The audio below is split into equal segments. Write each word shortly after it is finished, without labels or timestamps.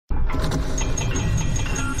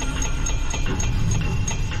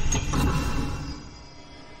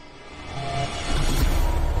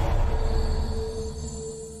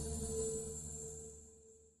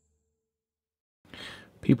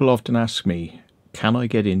People often ask me, can I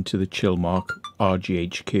get into the Chilmark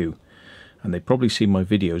RGHQ? And they've probably seen my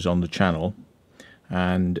videos on the channel,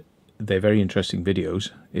 and they're very interesting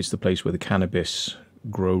videos. It's the place where the cannabis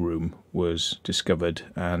grow room was discovered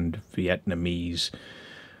and Vietnamese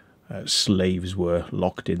slaves were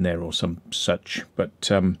locked in there or some such. But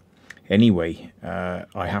anyway,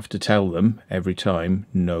 I have to tell them every time,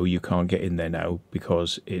 no, you can't get in there now,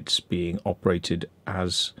 because it's being operated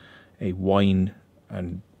as a wine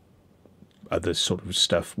and other sort of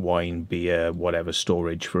stuff, wine, beer, whatever,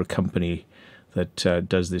 storage for a company that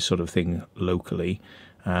does this sort of thing locally.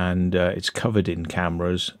 And it's covered in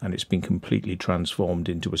cameras, and it's been completely transformed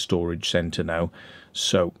into a storage center now.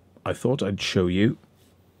 So I thought I'd show you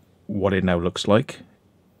what it now looks like,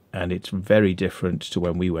 and it's very different to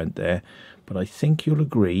when we went there. But I think you'll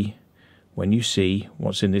agree, when you see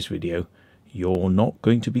what's in this video, you're not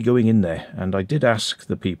going to be going in there. And I did ask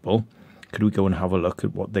the people, could we go and have a look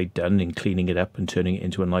at what they'd done in cleaning it up and turning it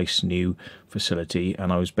into a nice new facility,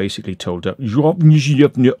 and I was basically told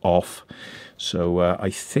off. So I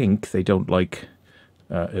think they don't like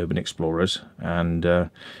urban explorers, and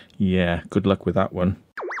yeah, good luck with that one.